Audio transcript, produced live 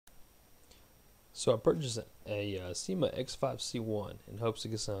So I purchased a Syma X5C-1 in hopes to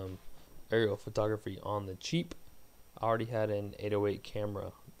get some aerial photography on the cheap. I already had an 808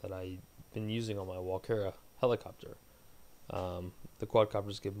 camera that I've been using on my Walkera helicopter. The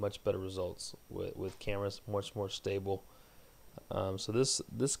quadcopters give much better results with cameras, much more stable. So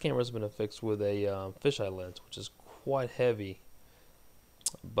this camera has been affixed with a fisheye lens, which is quite heavy.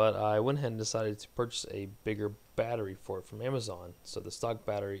 But I went ahead and decided to purchase a bigger battery for it from Amazon. So the stock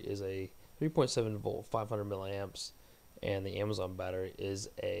battery is a 3.7 volt 500 milliamps, and the Amazon battery is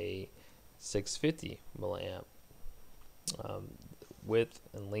a 650 milliamp. Width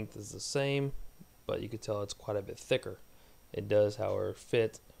and length is the same, but you can tell it's quite a bit thicker. It does, however,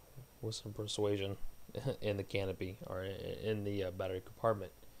 fit with some persuasion in the canopy or in the battery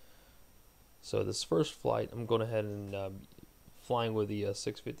compartment. So this first flight, I'm going ahead and flying with the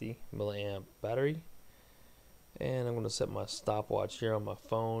 650 milliamp battery, and I'm going to set my stopwatch here on my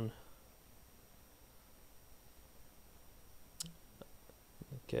phone.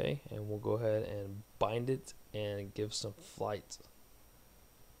 Okay, and we'll go ahead and bind it and give some flight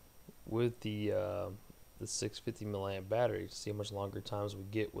with the 650 milliamp battery to see how much longer times we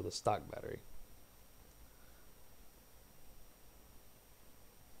get with a stock battery.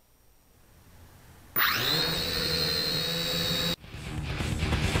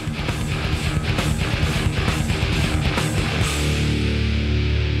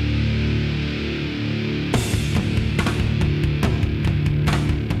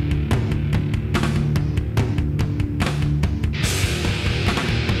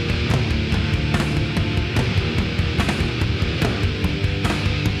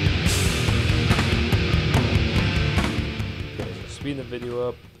 Speeding the video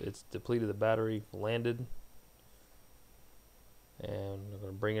up, it's depleted the battery, landed, and I'm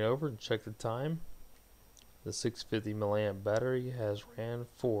going to bring it over and check the time. The 650 milliamp battery has ran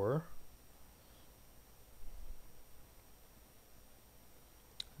for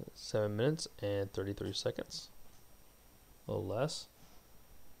 7 minutes and 33 seconds, a little less.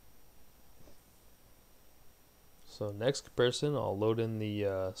 So next comparison, I'll load in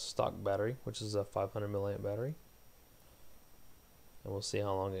the stock battery, which is a 500 milliamp battery, and we'll see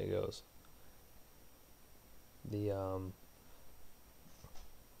how long it goes. The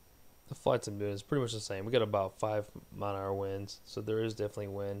flights I'm doing is pretty much the same. We got about 5-mile-an-hour winds, so there is definitely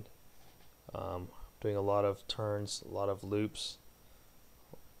wind. Doing a lot of turns, a lot of loops,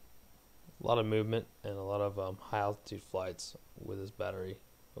 a lot of movement, and a lot of high altitude flights with this battery,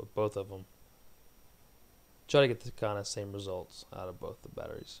 with both of them. Try to get the kind of same results out of both the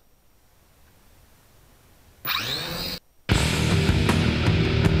batteries.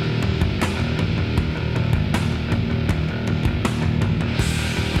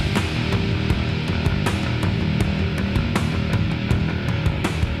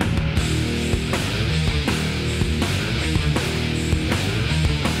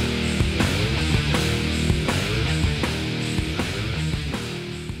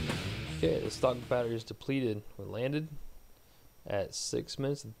 Okay, the stock battery is depleted. We landed at 6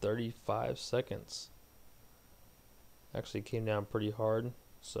 minutes and 35 seconds. Actually came down pretty hard,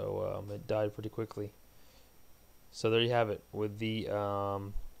 so it died pretty quickly. So there you have it. With the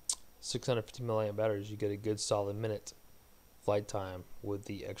 650 milliamp batteries, you get a good solid minute flight time with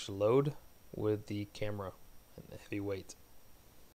the extra load, with the camera and the heavy weight.